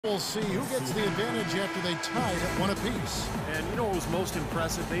We'll see who gets the advantage after they tied at one apiece. And you know what was most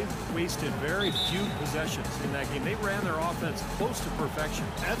impressive? They wasted very few possessions in that game. They ran their offense close to perfection.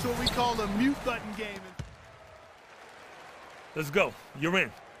 That's what we call the mute button game. Let's go. You're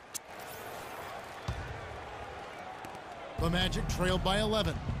in. The Magic trailed by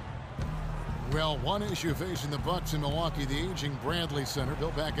 11. Well, one issue facing the Bucks in Milwaukee, the aging Bradley Center,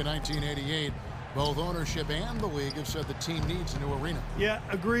 built back in 1988. Both ownership and the league have said the team needs a new arena. Yeah,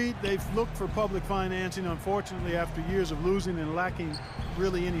 agreed. They've looked for public financing. Unfortunately, after years of losing and lacking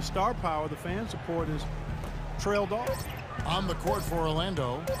really any star power, the fan support has trailed off. On the court for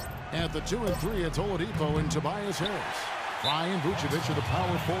Orlando, at the 2 and 3, it's Oladipo and Tobias Harris. Brian Vucevic are the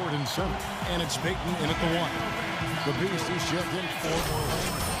power forward and center, and it's Peyton in at the 1. The Beast is checked in for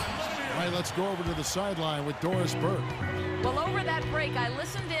Orlando. All right, let's go over to the sideline with Doris Burke. Well, over that break, I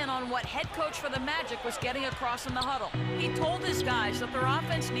listened in on what head coach for the Magic was getting across in the huddle. He told his guys that their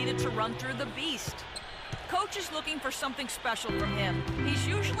offense needed to run through the beast. Coach is looking for something special from him. He's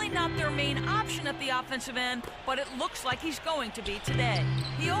usually not their main option at the offensive end, but it looks like he's going to be today.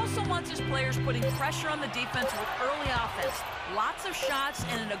 He also wants his players putting pressure on the defense with early offense, lots of shots,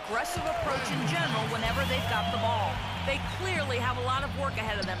 and an aggressive approach in general whenever they've got the ball. They clearly have a lot of work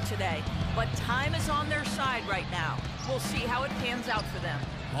ahead of them today, but time is on their side right now. We'll see how it pans out for them.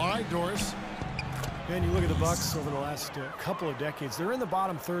 All right, Doris. Man, you look at the Bucks over the last couple of decades. They're in the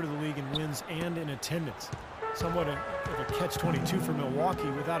bottom third of the league in wins and in attendance. Somewhat of a catch-22 for Milwaukee.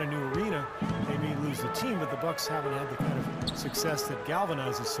 Without a new arena, they may lose the team, but the Bucks haven't had the kind of success that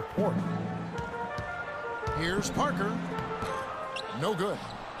galvanizes support. Here's Parker. No good.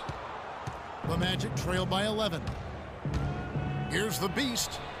 The Magic trail by 11. Here's the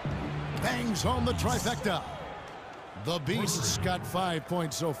Beast. Bangs home the trifecta. The Beast's got 5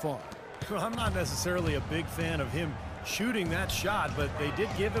 points so far. Well, I'm not necessarily a big fan of him shooting that shot, but they did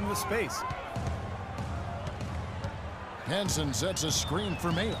give him the space. Henson sets a screen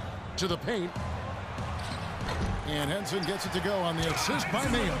for Mayo to the paint. And Henson gets it to go on the assist by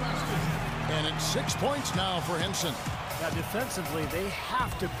Mayo. And it's 6 points now for Henson. Now, defensively, they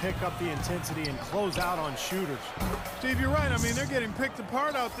have to pick up the intensity and close out on shooters. Steve, you're right. I mean, they're getting picked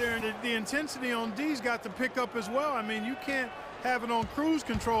apart out there, and the intensity on D's got to pick up as well. I mean, you can't have it on cruise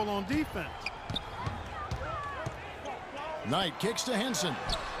control on defense. Knight kicks to Henson.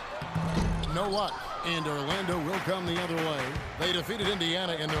 No luck. And Orlando will come the other way. They defeated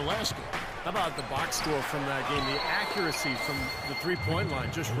Indiana in their last game. How about the box score from that game? The accuracy from the three-point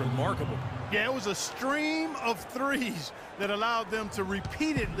line, just remarkable. Yeah, it was a stream of threes that allowed them to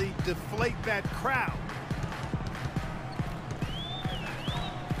repeatedly deflate that crowd.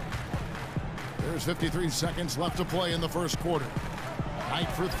 There's 53 seconds left to play in the first quarter. Knight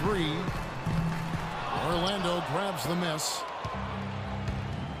for 3. Orlando grabs the miss.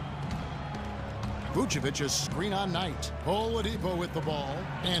 Vucevic's screen on Knight. Oladipo with the ball,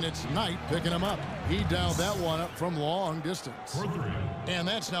 and it's Knight picking him up. He dialed that one up from long distance. And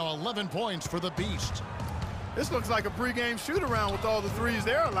that's now 11 points for the Beast. This looks like a pregame shoot-around with all the threes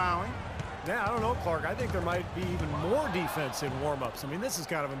they're allowing. Yeah, I don't know, Clark. I think there might be even more defense in warm-ups. I mean, this is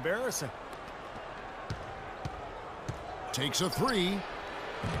kind of embarrassing. Takes a 3.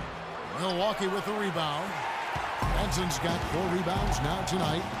 Milwaukee with the rebound. Henson's got 4 rebounds now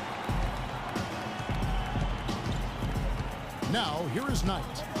tonight. Now, here is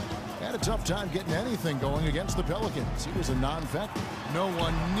Knight. Had a tough time getting anything going against the Pelicans. He was a non-factor. No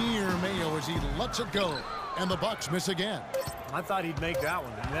one near Mayo as he lets it go. And the Bucks miss again. I thought he'd make that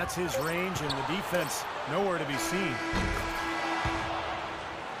one. I mean, that's his range, and the defense nowhere to be seen.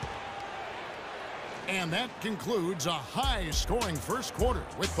 And that concludes a high-scoring first quarter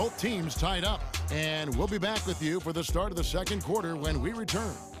with both teams tied up. And we'll be back with you for the start of the second quarter when we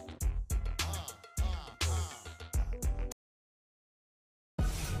return.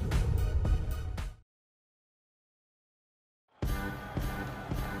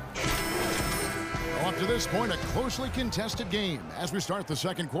 Up to this point, a closely contested game as we start the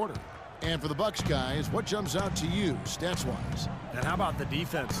second quarter. And for the Bucks guys, what jumps out to you stats-wise? And how about the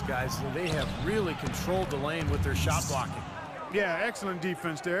defense, guys? They have really controlled the lane with their shot blocking. Yeah, excellent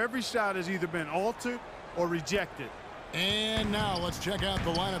defense there. Every shot has either been altered or rejected. And now let's check out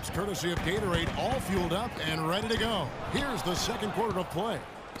the lineups courtesy of Gatorade, all fueled up and ready to go. Here's the second quarter of play.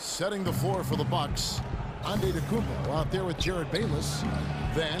 Setting the floor for the Bucks. Antetokounmpo out there with Jared Bayless.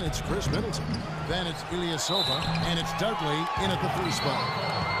 Then it's Chris Middleton. Then it's Ilyasova. And it's Dudley in at the 3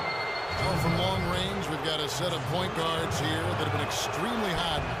 spot. Well, from long range, we've got a set of point guards here that have been extremely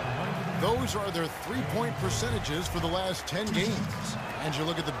hot Those are their three-point percentages for the last 10 games. And you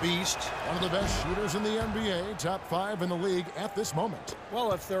look at the Beast, one of the best shooters in the NBA, top 5 in the league at this moment.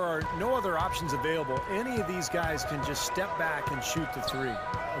 Well, if there are no other options available, any of these guys can just step back and shoot the three.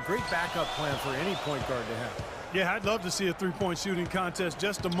 A great backup plan for any point guard to have. Yeah, I'd love to see a three-point shooting contest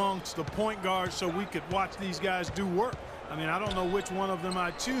just amongst the point guards so we could watch these guys do work. I mean, I don't know which one of them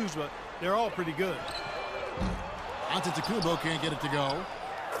I'd choose, but they're all pretty good. Antetokounmpo can't get it to go.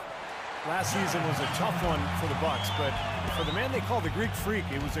 Last season was a tough one for the Bucks, but for the man they call the Greek Freak,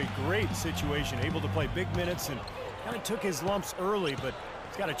 it was a great situation, able to play big minutes and kind of took his lumps early, but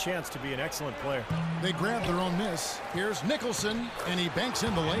he's got a chance to be an excellent player. They grabbed their own miss. Here's Nicholson, and he banks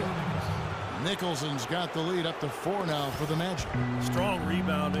in the layup. Nicholson's got the lead up to 4 now for the Magic. Strong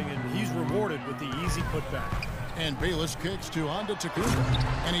rebounding, and he's rewarded with the easy putback. And Bayless kicks to Antetokounmpo,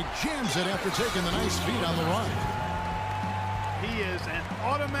 and he jams it after taking the nice feed on the run. He is an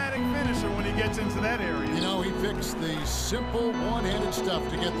automatic finisher when he gets into that area. You know, he picks the simple one-handed stuff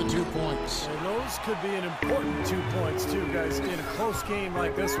to get the 2 points. And those could be an important 2 points, too, guys. In a close game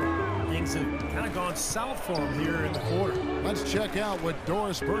like this one, things have kind of gone south for him here in the quarter. Let's check out what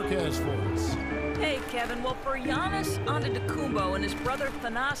Doris Burke has for us. Hey, Kevin. Well, for Giannis Antetokounmpo and his brother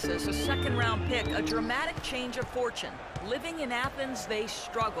Thanasis, a second-round pick, a dramatic change of fortune. Living in Athens, they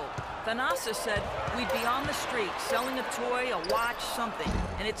struggled. Thanasis said, we'd be on the street selling a toy, a watch, something.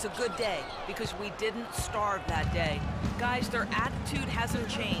 And it's a good day because we didn't starve that day. Guys, their attitude hasn't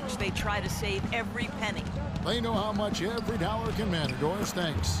changed. They try to save every penny. They know how much every dollar can matter, Doris.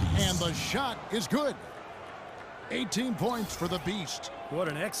 Thanks. And the shot is good. 18 points for the Beast. What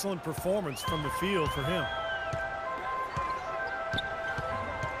an excellent performance from the field for him.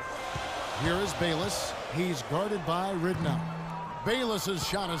 Here is Bayless. He's guarded by Ridnow. Bayless's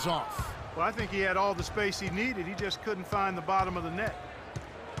shot is off. Well, I think he had all the space he needed. He just couldn't find the bottom of the net.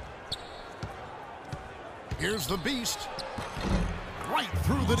 Here's the Beast. Right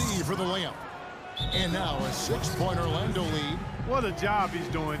through the D for the layup. And now a 6-point Orlando lead. What a job he's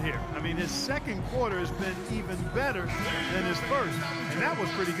doing here. I mean, his second quarter has been even better than his first, and that was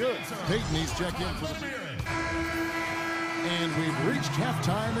pretty good. Peyton, he's checked in for the... And we've reached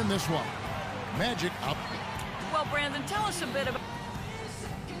halftime in this one. Magic up. Well, Brandon, tell us a bit about...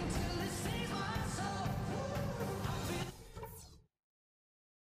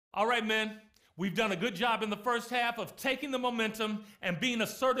 All right, men. We've done a good job in the first half of taking the momentum and being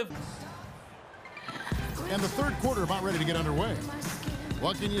assertive. And the third quarter about ready to get underway.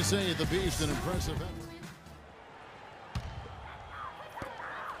 What can you say? The Beast, an impressive effort.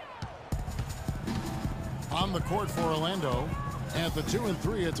 On the court for Orlando. At the 2 and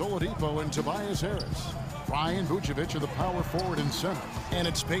 3, it's Oladipo and Tobias Harris. Ryan Vucevic are the power forward and center. And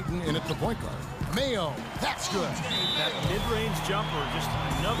it's Peyton in at the point guard. Mayo, that's good. That mid-range jumper, just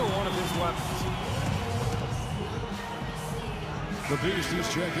another one of his weapons. The Beast, he's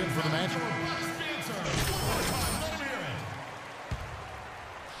checked in for the Magic.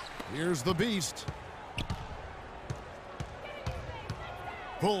 Here's the Beast.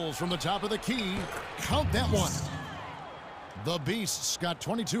 Pulls from the top of the key. Count that one. The Beast's got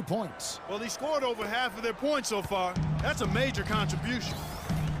 22 points. Well, he scored over half of their points so far. That's a major contribution.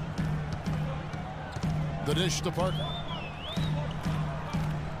 The dish to Parker.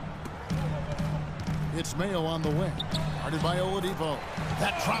 It's Mayo on the wing. Guarded by Oladipo.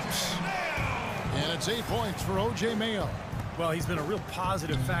 That drops. And it's 8 points for O.J. Mayo. Well, he's been a real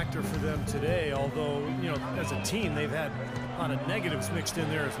positive factor for them today, although, you know, as a team, they've had a lot of negatives mixed in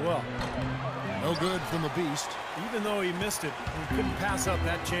there as well. No good from the Beast. Even though he missed it, he couldn't pass up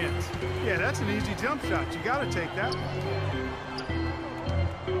that chance. Yeah, that's an easy jump shot. You got to take that one.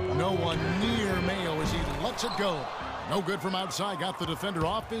 No one near Mayo as he lets it go. No good from outside. Got the defender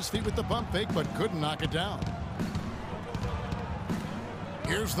off his feet with the pump fake, but couldn't knock it down.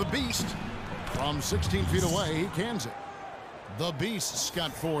 Here's the Beast. From 16 feet away, he cans it. The Beast's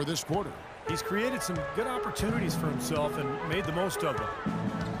got 4 this quarter. He's created some good opportunities for himself and made the most of them.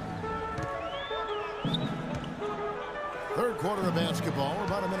 Third quarter of basketball. We're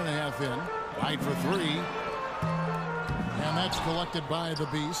about a minute and a half in. Right for 3. And that's collected by the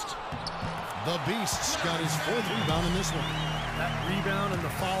Beast. The Beast's got his 4th rebound in this one. That rebound and the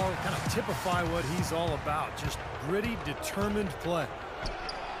follow kind of typify what he's all about. Just gritty, determined play.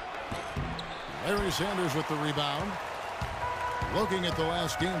 Larry Sanders with the rebound. Looking at the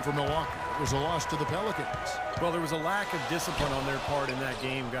last game for Milwaukee, it was a loss to the Pelicans. Well, there was a lack of discipline on their part in that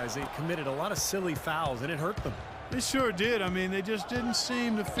game, guys. They committed a lot of silly fouls, and it hurt them. It sure did. I mean, they just didn't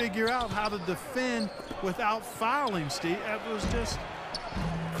seem to figure out how to defend without fouling, Steve. It was just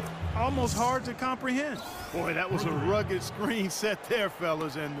almost hard to comprehend. Boy, that was a rugged screen set there,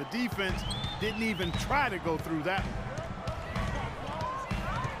 fellas, and the defense didn't even try to go through that one.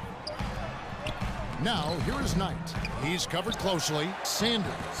 Now, here is Knight. He's covered closely.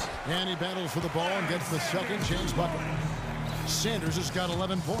 Sanders. And he battles for the ball and gets the second chance bucket. Sanders has got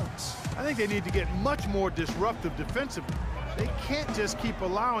 11 points. I think they need to get much more disruptive defensively. They can't just keep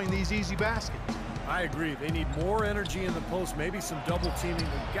allowing these easy baskets. I agree. They need more energy in the post, maybe some double teaming.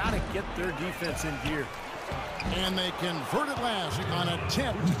 They've got to get their defense in gear. And they convert it last on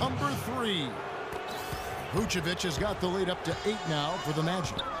attempt number 3. Vucevic has got the lead up to 8 now for the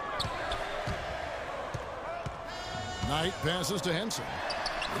Magic. Knight passes to Henson.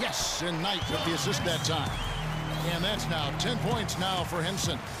 Yes, and Knight with the assist that time. And that's now 10 points now for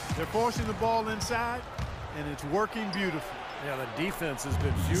Henson. They're forcing the ball inside, and it's working beautifully. Yeah, the defense has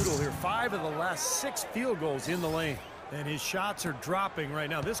been futile here. 5 of the last 6 field goals in the lane. And his shots are dropping right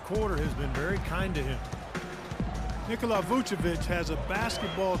now. This quarter has been very kind to him. Nikola Vucevic has a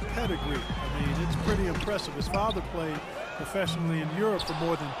basketball pedigree. I mean, it's pretty impressive. His father played professionally in Europe for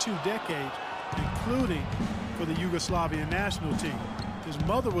more than 2 decades, including for the Yugoslavian national team. His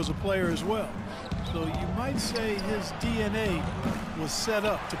mother was a player as well. So you might say his DNA was set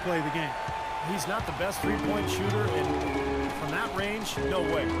up to play the game. He's not the best three-point shooter, and from that range, no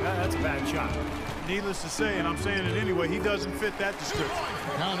way. That's a bad shot. Needless to say, and I'm saying it anyway, he doesn't fit that description.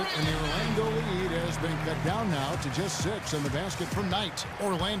 Count it, and the Orlando lead has been cut down now to just 6 in the basket from Knight.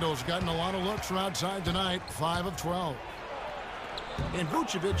 Orlando's gotten a lot of looks from outside tonight, 5 of 12. And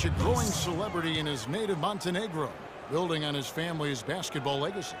Vucevic, a growing celebrity in his native Montenegro, building on his family's basketball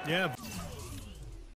legacy. Yeah.